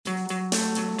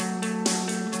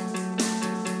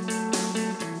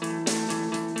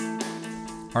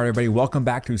All right, everybody, welcome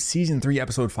back to Season 3,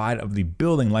 Episode 5 of the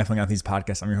Building Lifelong Athletes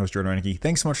podcast. I'm your host, Jordan Reinecke.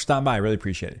 Thanks so much for stopping by. I really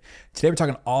appreciate it. Today, we're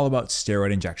talking all about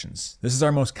steroid injections. This is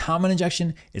our most common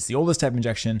injection. It's the oldest type of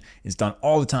injection. It's done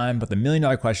all the time, but the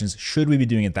million-dollar question is, should we be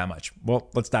doing it that much? Well,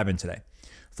 let's dive in today.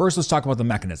 First, let's talk about the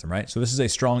mechanism, right? So this is a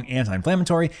strong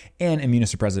anti-inflammatory and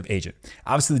immunosuppressive agent.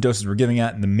 Obviously, the doses we're giving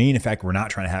at and the main effect, we're not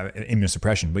trying to have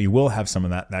immunosuppression, but you will have some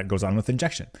of that goes on with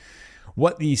injection.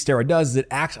 What the steroid does is it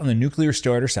acts on the nuclear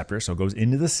steroid receptor, so it goes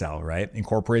into the cell, right?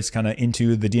 Incorporates kind of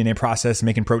into the DNA process,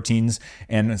 making proteins,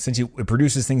 and essentially it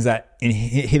produces things that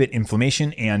inhibit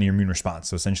inflammation and your immune response.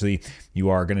 So essentially, you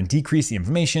are going to decrease the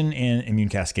inflammation and immune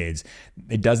cascades.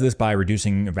 It does this by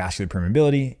reducing vascular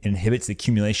permeability. It inhibits the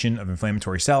accumulation of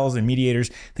inflammatory cells and mediators,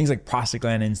 things like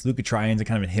prostaglandins, leukotrienes. It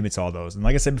kind of inhibits all those. And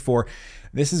like I said before,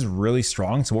 this is really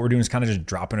strong. So what we're doing is kind of just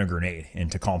dropping a grenade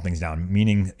and to calm things down,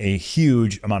 meaning a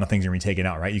huge amount of things are going to be taken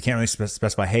out, right? You can't really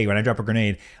specify, hey, when I drop a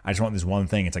grenade, I just want this one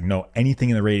thing. It's like, no, anything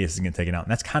in the radius is going to take it out.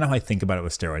 And that's kind of how I think about it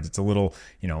with steroids. It's a little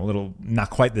not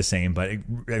quite the same, but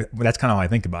that's kind of how I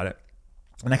think about it.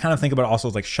 And I kind of think about it also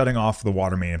as like shutting off the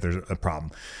water main if there's a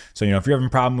problem. So, if you're having a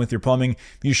problem with your plumbing,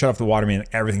 you shut off the water main,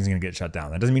 everything's going to get shut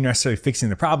down. That doesn't mean necessarily fixing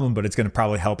the problem, but it's going to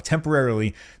probably help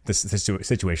temporarily the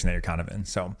situation that you're kind of in.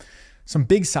 So some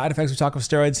big side effects we talk of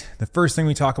steroids. The first thing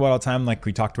we talk about all the time, like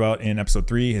we talked about in episode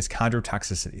 3, is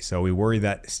chondrotoxicity. So we worry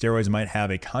that steroids might have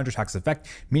a chondrotoxic effect,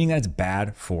 meaning that it's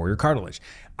bad for your cartilage.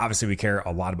 Obviously, we care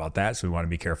a lot about that, so we want to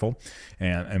be careful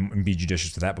and be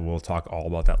judicious with that, but we'll talk all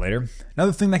about that later.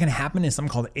 Another thing that can happen is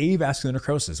something called avascular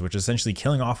necrosis, which is essentially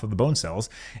killing off of the bone cells.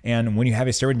 And when you have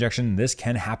a steroid injection, this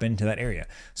can happen to that area.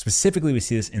 Specifically, we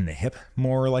see this in the hip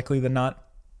more likely than not.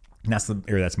 And that's the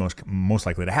area that's most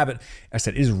likely to have it. I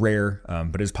said it is rare,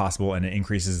 but it is possible, and it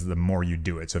increases the more you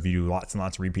do it. So if you do lots and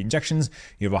lots of repeat injections,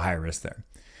 you have a higher risk there.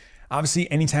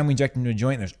 Obviously, anytime we inject into a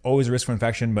joint, there's always a risk for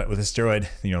infection, but with a steroid,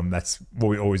 that's what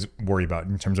we always worry about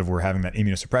in terms of we're having that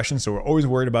immunosuppression. So we're always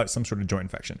worried about some sort of joint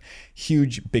infection.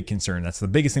 Huge, big concern. That's the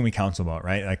biggest thing we counsel about,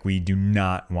 right? Like we do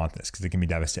not want this because it can be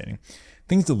devastating.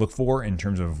 Things to look for in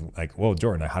terms of like, well,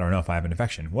 Jordan, I don't know if I have an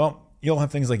infection. Well, you'll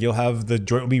have things like the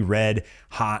joint will be red,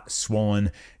 hot,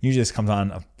 swollen. Usually this comes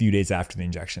on a few days after the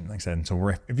injection, like I said. So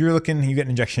if you're looking, you get an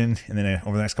injection, and then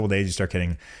over the next couple of days, you start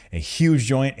getting a huge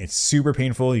joint. It's super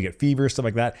painful. You get fever, stuff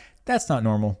like that. That's not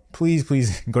normal. Please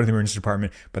go to the emergency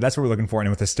department. But that's what we're looking for.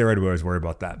 And with the steroid, we always worry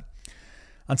about that.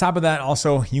 On top of that,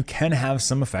 also, you can have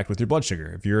some effect with your blood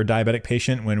sugar. If you're a diabetic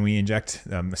patient, when we inject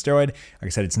a steroid, like I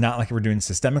said, it's not like we're doing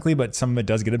systemically, but some of it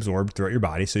does get absorbed throughout your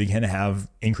body. So you can have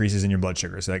increases in your blood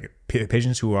sugar. So like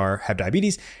patients who have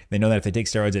diabetes, they know that if they take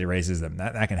steroids, it raises them.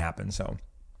 That can happen. So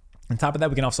on top of that,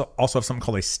 we can also have something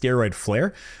called a steroid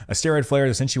flare. A steroid flare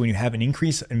is essentially when you have an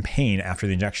increase in pain after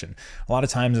the injection. A lot of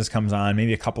times this comes on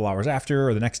maybe a couple hours after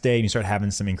or the next day, and you start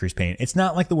having some increased pain. It's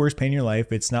not like the worst pain in your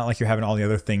life. It's not like you're having all the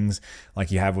other things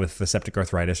like you have with the septic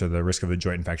arthritis or the risk of the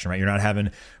joint infection, right? You're not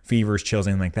having fevers, chills,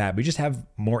 anything like that. But you just have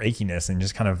more achiness, and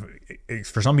just kind of,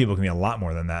 for some people, it can be a lot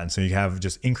more than that. And so you have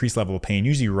just increased level of pain,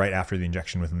 usually right after the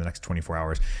injection within the next 24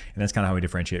 hours. And that's kind of how we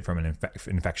differentiate from an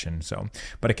infection. So,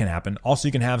 but it can happen. Also,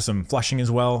 you can have some flushing as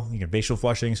well. You get facial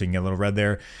flushing, so you can get a little red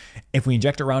there. If we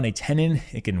inject around a tendon,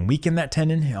 it can weaken that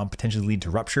tendon. It'll potentially lead to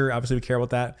rupture. Obviously, we care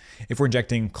about that. If we're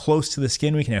injecting close to the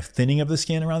skin, we can have thinning of the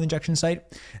skin around the injection site.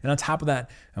 And on top of that,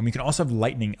 we can also have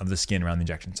lightening of the skin around the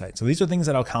injection site. So these are things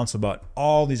that I'll counsel about,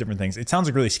 all these different things. It sounds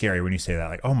like really scary when you say that,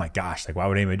 like, oh my gosh, like why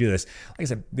would anybody do this? Like I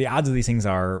said, the odds of these things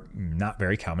are not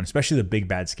very common, especially the big,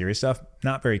 bad, scary stuff.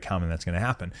 Not very common that's going to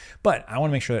happen. But I want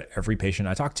to make sure that every patient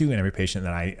I talk to and every patient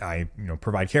that I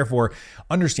provide care for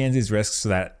understands these risks, so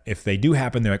that if they do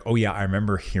happen, they're like, oh yeah, I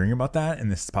remember hearing about that and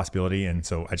this possibility. And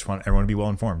so I just want everyone to be well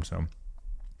informed. So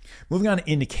moving on to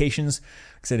indications.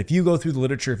 Like I said, if you go through the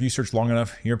literature, if you search long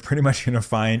enough, you're pretty much going to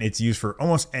find it's used for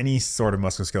almost any sort of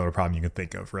musculoskeletal problem you can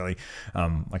think of, really.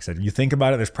 Like I said, you think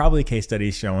about it, there's probably a case study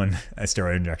showing a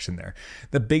steroid injection there.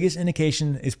 The biggest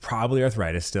indication is probably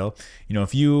arthritis still.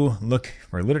 If you look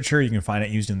for literature, you can find it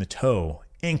used in the toe,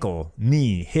 ankle,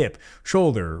 knee, hip,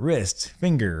 shoulder, wrist,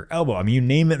 finger, elbow. I mean, you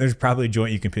name it, there's probably a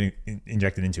joint you can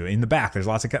inject it into. In the back, there's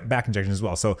lots of back injections as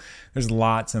well. So there's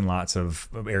lots and lots of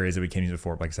areas that we can use it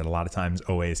for. Like I said, a lot of times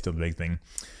OA is still the big thing.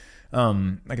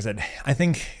 Like I said, I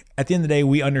think at the end of the day,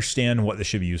 we understand what this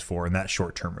should be used for, and that's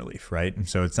short-term relief, right? And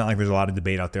so it's not like there's a lot of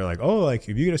debate out there like, oh, like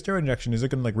if you get a steroid injection, is it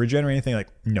going to like regenerate anything? Like,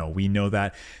 no, we know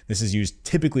that this is used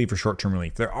typically for short-term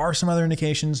relief. There are some other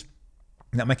indications.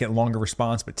 That might get longer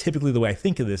response, but typically the way I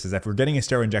think of this is if we're getting a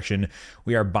steroid injection,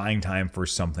 we are buying time for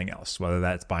something else, whether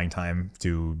that's buying time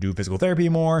to do physical therapy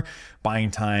more, buying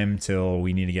time till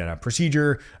we need to get a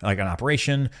procedure, like an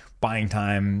operation, buying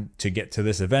time to get to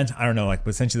this event. I don't know, but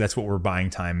essentially that's what we're buying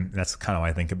time. That's kind of how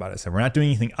I think about it. So we're not doing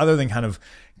anything other than kind of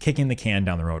kicking the can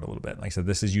down the road a little bit. Like I said,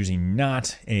 this is usually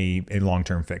not a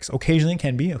long-term fix. Occasionally it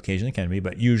can be,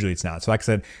 but usually it's not. So like I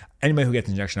said, anybody who gets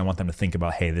an injection, I want them to think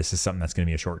about, hey, this is something that's going to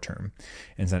be a short term.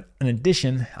 And so in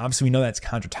addition, obviously we know that's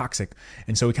chondrotoxic.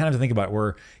 And so we kind of have to think about,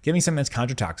 we're giving something that's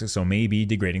chondrotoxic, so maybe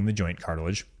degrading the joint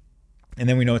cartilage. And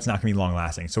then we know it's not going to be long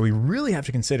lasting. So we really have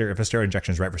to consider if a steroid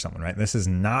injection is right for someone, right? This is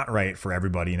not right for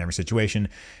everybody in every situation.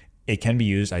 It can be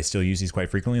used. I still use these quite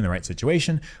frequently in the right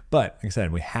situation. But like I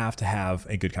said, we have to have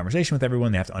a good conversation with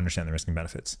everyone. They have to understand the risks and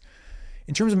benefits.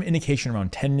 In terms of indication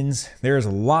around tendons, there's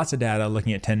lots of data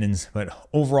looking at tendons, but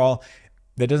overall,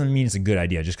 that doesn't mean it's a good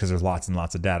idea just because there's lots and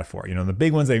lots of data for it. The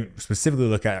big ones they specifically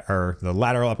look at are the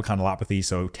lateral epicondylopathy,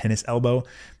 so tennis elbow.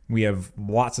 We have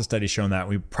lots of studies showing that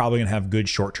we're probably going to have good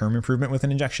short-term improvement with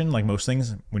an injection. Like most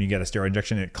things, when you get a steroid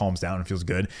injection, it calms down and feels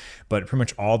good. But pretty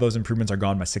much all those improvements are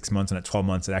gone by 6 months, and at 12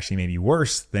 months, it actually may be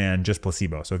worse than just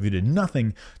placebo. So if you did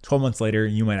nothing, 12 months later,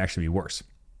 you might actually be worse.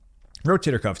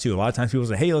 Rotator cuff too. A lot of times people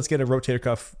say, hey, let's get a rotator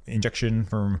cuff injection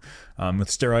with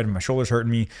steroid and my shoulder's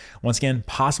hurting me. Once again,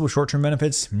 possible short-term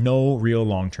benefits, no real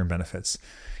long-term benefits.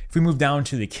 If we move down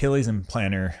to the Achilles and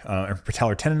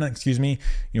patellar tendon,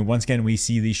 once again, we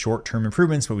see these short-term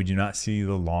improvements, but we do not see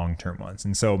the long-term ones.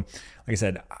 And so, like I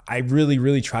said, I really,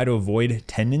 really try to avoid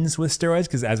tendons with steroids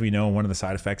because as we know, one of the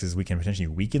side effects is we can potentially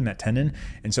weaken that tendon.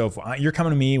 And so if you're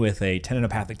coming to me with a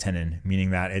tendinopathic tendon, meaning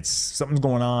that it's something's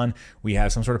going on, we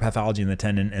have some sort of pathology in the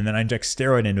tendon, and then I inject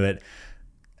steroid into it,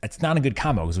 it's not a good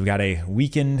combo because we got a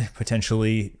weakened,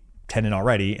 potentially tendon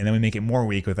already, and then we make it more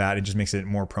weak with that. It just makes it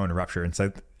more prone to rupture. And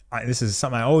so this is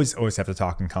something I always have to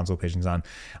talk and consult patients on.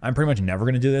 I'm pretty much never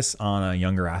going to do this on a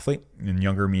younger athlete, and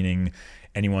younger meaning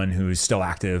anyone who's still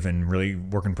active and really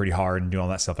working pretty hard and doing all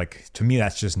that stuff. Like to me,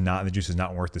 that's just not, the juice is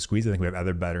not worth the squeeze. I think we have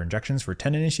other better injections for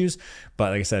tendon issues.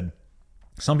 But like I said,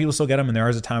 some people still get them, and there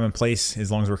is a time and place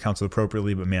as long as we're counseled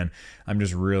appropriately. But man, I'm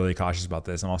just really cautious about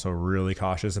this. I'm also really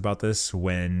cautious about this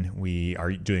when we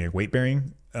are doing a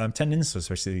weight-bearing tendons. So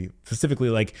specifically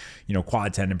like,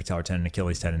 quad tendon, patellar tendon,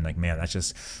 Achilles tendon, like, man, that's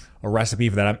just a recipe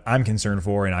for that I'm concerned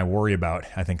for and I worry about.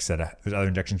 I think there's other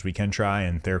injections we can try,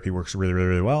 and therapy works really, really,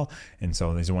 really well. And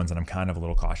so these are ones that I'm kind of a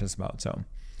little cautious about. So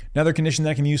another condition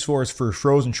that I can use for is for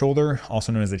frozen shoulder,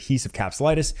 also known as adhesive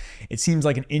capsulitis. It seems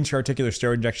like an intra-articular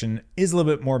steroid injection is a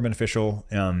little bit more beneficial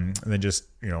than just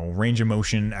range of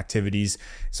motion activities.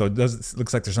 So it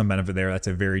looks like there's some benefit there. That's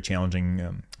a very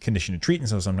challenging condition to treat, and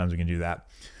so sometimes we can do that.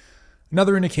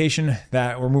 Another indication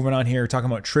that we're moving on here, talking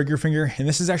about trigger finger. And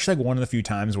this is actually like one of the few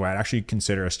times where I'd actually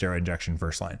consider a steroid injection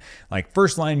first line. Like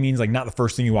first line means like not the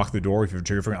first thing you walk through the door. If you have a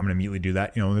trigger finger, I'm going to immediately do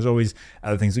that. There's always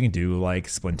other things we can do like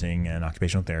splinting and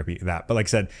occupational therapy, that. But like I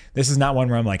said, this is not one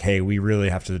where I'm like, hey, we really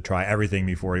have to try everything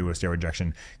before we do a steroid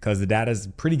injection, because the data is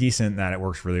pretty decent that it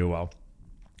works really well.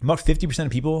 About 50%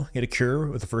 of people get a cure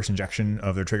with the first injection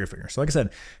of their trigger finger. So like I said,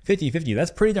 50-50,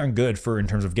 that's pretty darn good in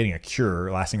terms of getting a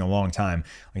cure lasting a long time.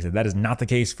 Like I said, that is not the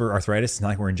case for arthritis. It's not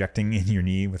like we're injecting in your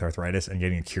knee with arthritis and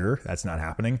getting a cure. That's not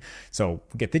happening. So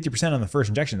get 50% on the first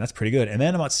injection. That's pretty good. And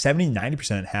then about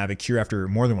 70-90% have a cure after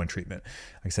more than one treatment.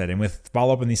 Like I said, and with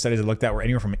follow-up in these studies I looked at, we're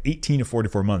anywhere from 18 to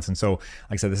 44 months. And so like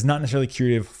I said, this is not necessarily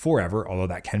curative forever, although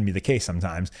that can be the case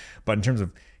sometimes. But in terms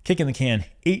of kicking the can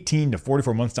 18 to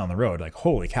 44 months down the road, like,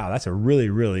 holy cow, that's a really,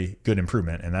 really good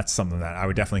improvement. And that's something that I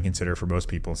would definitely consider for most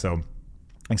people. So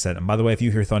like I said, and by the way, if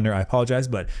you hear thunder, I apologize,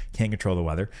 but can't control the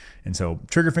weather. And so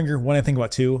trigger finger, one I think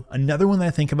about too. Another one that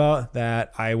I think about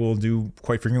that I will do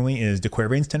quite frequently is de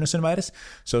Quervain's tendinosynovitis.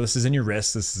 So this is in your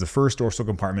wrist. This is the first dorsal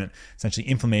compartment, essentially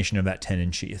inflammation of that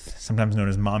tendon sheath, sometimes known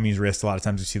as mommy's wrist. A lot of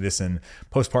times you see this in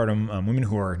postpartum women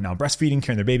who are now breastfeeding,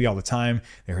 carrying their baby all the time.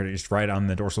 They hurt it just right on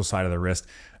the dorsal side of the wrist.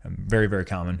 Very, very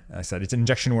common. I said it's an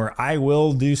injection where I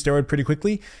will do steroid pretty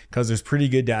quickly because there's pretty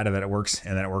good data that it works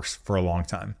and that it works for a long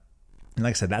time. And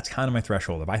like I said, that's kind of my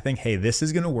threshold. If I think, hey, this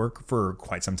is going to work for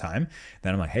quite some time,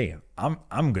 then I'm like, hey,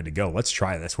 I'm good to go. Let's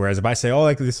try this. Whereas if I say, oh,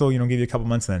 like this will, give you a couple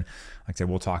months, then like I said,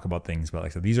 we'll talk about things. But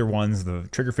like I said, these are ones, the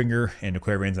trigger finger and de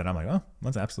Quervain's, that I'm like, oh,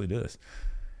 let's absolutely do this.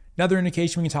 Another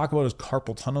indication we can talk about is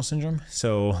carpal tunnel syndrome.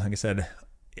 So like I said,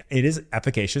 it is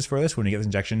efficacious for this when you get this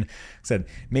injection. Like I said,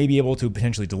 may be able to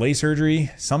potentially delay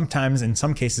surgery. Sometimes, in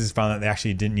some cases, found that they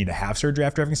actually didn't need to have surgery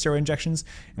after having steroid injections.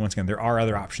 And once again, there are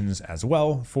other options as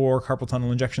well for carpal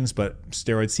tunnel injections, but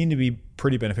steroids seem to be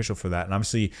pretty beneficial for that. And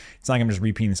obviously, it's not like I'm just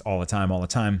repeating this all the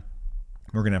time.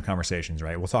 we're going to have conversations,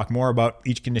 right? We'll talk more about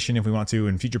each condition if we want to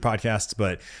in future podcasts,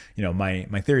 but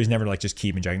my theory is never like just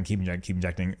keep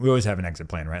injecting. We always have an exit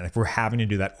plan, right? Like if we're having to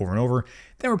do that over and over,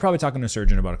 then we're probably talking to a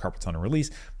surgeon about a carpal tunnel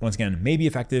release. Once again, may be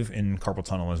effective in carpal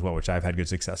tunnel as well, which I've had good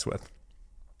success with.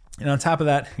 And on top of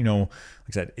that, like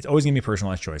I said, it's always going to be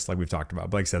personalized choice, like we've talked about.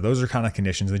 But like I said, those are kind of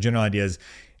conditions. The general idea is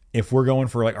if we're going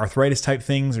for like arthritis type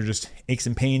things or just aches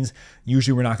and pains,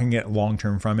 usually we're not going to get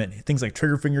long-term from it. Things like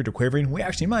trigger finger to quavering, we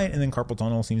actually might. And then carpal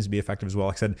tunnel seems to be effective as well.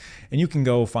 Like I said, and you can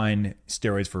go find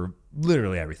steroids for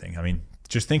literally everything. I mean,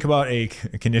 just think about a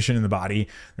condition in the body.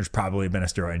 There's probably been a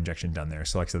steroid injection done there.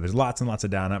 So like I said, there's lots and lots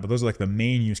of data on it, but those are like the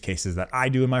main use cases that I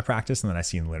do in my practice and that I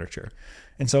see in the literature.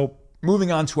 And so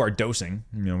moving on to our dosing,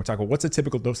 we're talking about what's a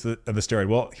typical dose of the steroid.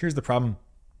 Well, here's the problem.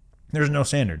 There's no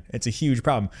standard. It's a huge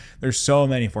problem. There's so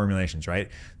many formulations, right?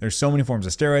 There's so many forms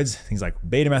of steroids, things like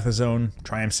betamethasone,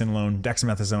 triamcinolone,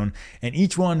 dexamethasone, and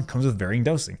each one comes with varying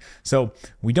dosing. So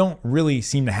we don't really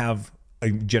seem to have a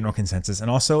general consensus.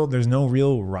 And also there's no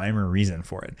real rhyme or reason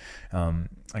for it.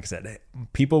 Like I said,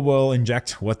 people will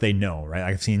inject what they know, right?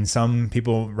 I've seen some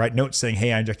people write notes saying,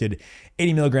 hey, I injected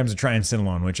 80 milligrams of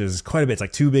triamcinolone, which is quite a bit. It's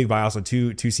like 2 big vials, so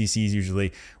 2 cc's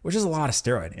usually, which is a lot of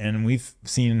steroid. And we've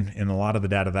seen in a lot of the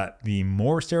data that the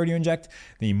more steroid you inject,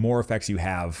 the more effects you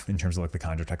have in terms of like the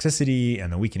chondrotoxicity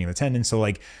and the weakening of the tendon. So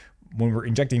like when we're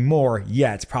injecting more,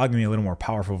 yeah, it's probably gonna be a little more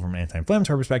powerful from an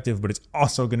anti-inflammatory perspective, but it's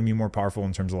also gonna be more powerful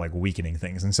in terms of like weakening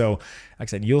things. And so, like I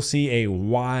said, you'll see a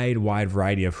wide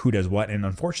variety of who does what. And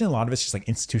unfortunately, a lot of it's just like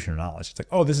institutional knowledge. It's like,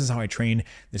 oh, this is how I train.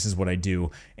 This is what I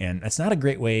do. And that's not a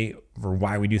great way for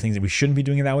why we do things. That we shouldn't be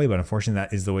doing it that way. But unfortunately,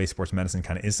 that is the way sports medicine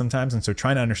kind of is sometimes. And so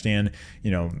trying to understand,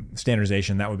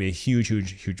 standardization, that would be a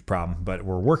huge problem. But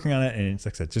we're working on it. And it's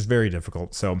like I said, just very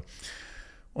difficult. So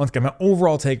once again, my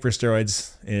overall take for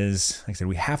steroids is, like I said,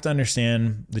 we have to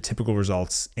understand the typical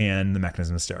results and the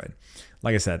mechanism of steroid.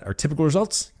 Like I said, our typical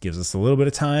results gives us a little bit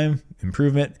of time,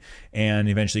 improvement, and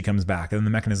eventually comes back. And then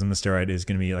the mechanism of steroid is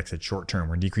going to be, like I said, short term.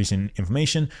 We're decreasing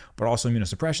inflammation, but also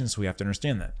immunosuppression, so we have to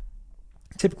understand that.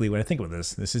 Typically, when I think about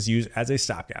this is used as a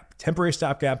stopgap, temporary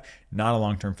stopgap, not a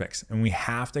long-term fix. And we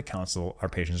have to counsel our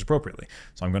patients appropriately.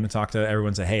 So I'm going to talk to everyone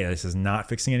and say, hey, this is not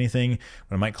fixing anything,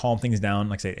 but I might calm things down.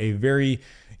 Like I say, a very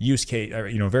use case,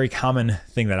 or, very common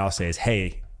thing that I'll say is,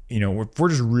 hey, we're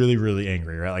just really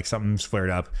angry, right? Like something's flared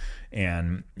up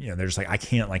and, they're just like, I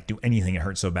can't like do anything. It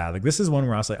hurts so bad. Like this is one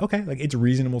where I was like, okay, like it's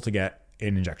reasonable to get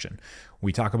an injection.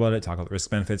 We talk about it, talk about the risk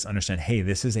benefits, understand, hey,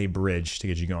 this is a bridge to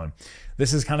get you going.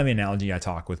 This is kind of the analogy I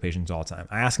talk with patients all the time.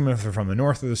 I ask them if they're from the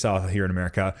north or the south here in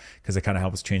America, because it kind of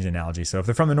helps change the analogy. So if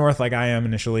they're from the north, like I am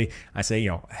initially, I say,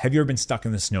 have you ever been stuck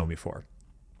in the snow before?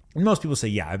 And most people say,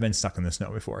 yeah, I've been stuck in the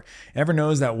snow before. Everyone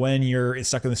knows that when you're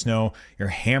stuck in the snow, you're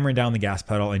hammering down the gas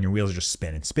pedal and your wheels are just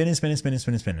spinning.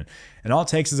 And all it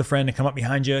takes is a friend to come up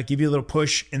behind you, give you a little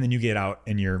push, and then you get out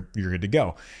and you're good to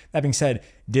go. That being said,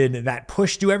 did that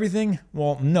push do everything?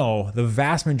 Well, no, the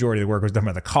vast majority of the work was done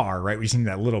by the car, right? We just need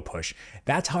that little push.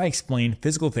 That's how I explain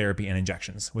physical therapy and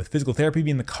injections, with physical therapy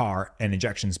being the car and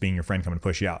injections being your friend coming to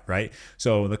push you out, right?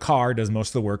 So the car does most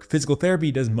of the work. Physical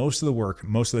therapy does most of the work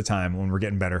most of the time when we're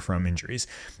getting better from injuries.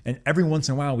 And every once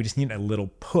in a while, we just need a little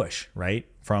push, right?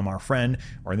 From our friend,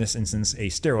 or in this instance, a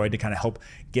steroid to kind of help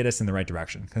get us in the right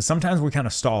direction. Because sometimes we kind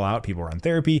of stall out. People are on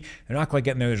therapy. They're not quite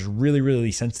getting there. They're just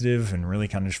really sensitive and really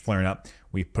kind of just flaring up.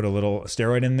 We put a little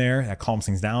steroid in there that calms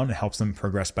things down. It helps them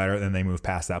progress better. Then they move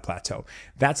past that plateau.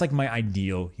 That's like my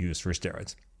ideal use for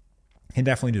steroids. Can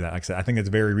definitely do that. Like I said, I think it's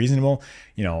very reasonable.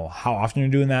 How often you're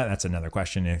doing that, that's another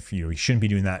question. If you shouldn't be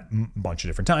doing that a bunch of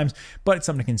different times, but it's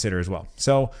something to consider as well.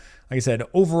 So like I said,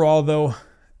 overall though,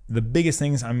 the biggest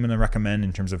things I'm going to recommend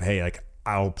in terms of, hey, like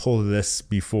I'll pull this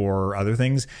before other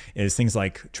things, is things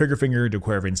like trigger finger,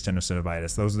 dequervin,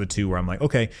 tenosynovitis. Those are the two where I'm like,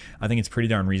 okay, I think it's pretty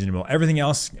darn reasonable. Everything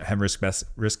else, I have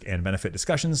risk and benefit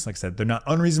discussions. Like I said, they're not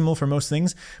unreasonable for most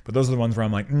things, but those are the ones where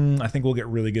I'm like, I think we'll get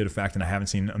really good effect, and I haven't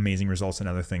seen amazing results in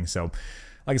other things. So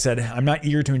like I said, I'm not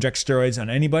eager to inject steroids on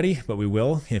anybody, but we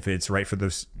will if it's right for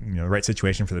the right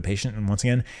situation for the patient. And once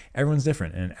again, everyone's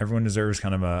different, and everyone deserves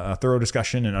kind of a thorough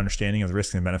discussion and understanding of the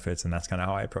risks and benefits. And that's kind of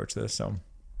how I approach this. So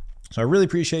I really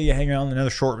appreciate you hanging around.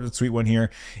 Another short but sweet one here.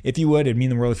 If you would, it'd mean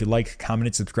the world if you'd like,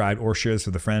 comment, subscribe, or share this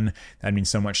with a friend. That'd mean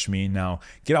so much to me. Now,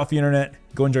 get off the internet.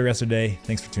 Go enjoy the rest of the day.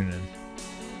 Thanks for tuning in.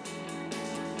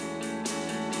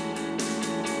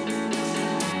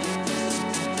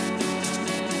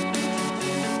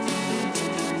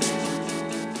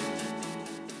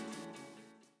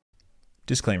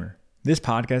 Disclaimer. This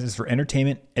podcast is for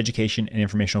entertainment, education, and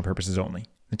informational purposes only.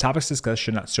 The topics discussed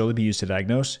should not solely be used to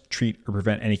diagnose, treat, or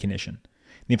prevent any condition.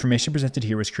 The information presented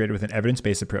here was created with an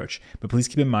evidence-based approach, but please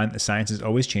keep in mind that science is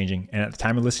always changing, and at the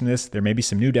time of listening to this, there may be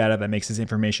some new data that makes this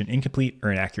information incomplete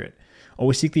or inaccurate.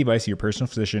 Always seek the advice of your personal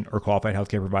physician or qualified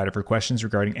healthcare provider for questions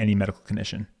regarding any medical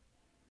condition.